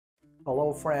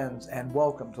Hello friends, and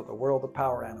welcome to the world of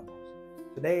power animals.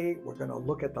 Today we're going to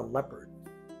look at the leopard.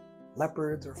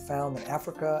 Leopards are found in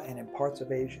Africa and in parts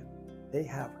of Asia. They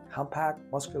have compact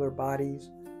muscular bodies,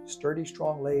 sturdy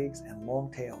strong legs, and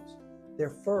long tails.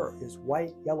 Their fur is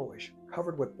white yellowish,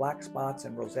 covered with black spots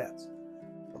and rosettes.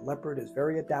 The leopard is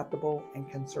very adaptable and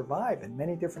can survive in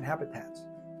many different habitats.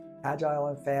 Agile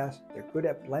and fast, they're good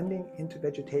at blending into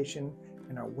vegetation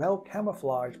and are well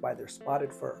camouflaged by their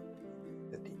spotted fur.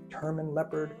 The determined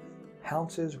leopard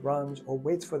pounces, runs, or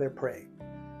waits for their prey.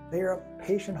 They are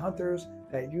patient hunters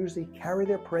that usually carry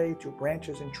their prey to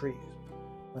branches and trees.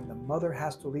 When the mother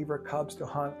has to leave her cubs to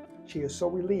hunt, she is so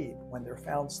relieved when they're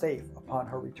found safe upon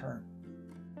her return.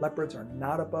 Leopards are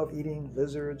not above eating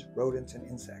lizards, rodents, and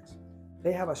insects.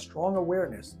 They have a strong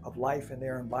awareness of life in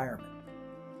their environment.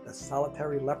 The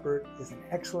solitary leopard is an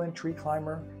excellent tree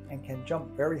climber and can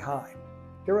jump very high.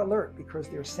 They're alert because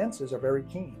their senses are very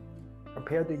keen.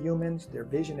 Compared to humans, their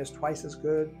vision is twice as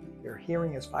good, their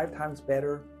hearing is 5 times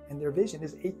better, and their vision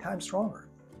is 8 times stronger.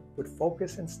 With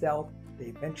focus and stealth,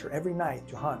 they venture every night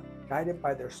to hunt, guided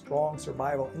by their strong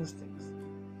survival instincts.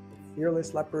 The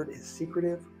fearless leopard is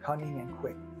secretive, cunning, and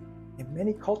quick. In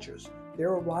many cultures, their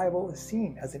arrival is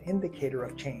seen as an indicator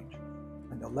of change.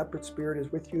 When the leopard spirit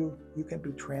is with you, you can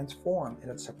be transformed in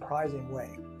a surprising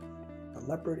way. The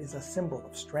leopard is a symbol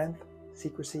of strength,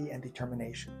 secrecy, and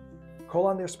determination. Call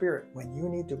on their spirit when you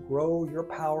need to grow your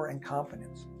power and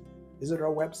confidence. Visit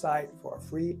our website for a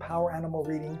free power animal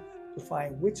reading to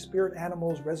find which spirit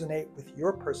animals resonate with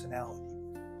your personality.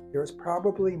 There is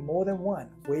probably more than one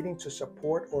waiting to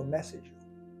support or message you.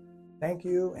 Thank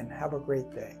you and have a great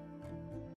day.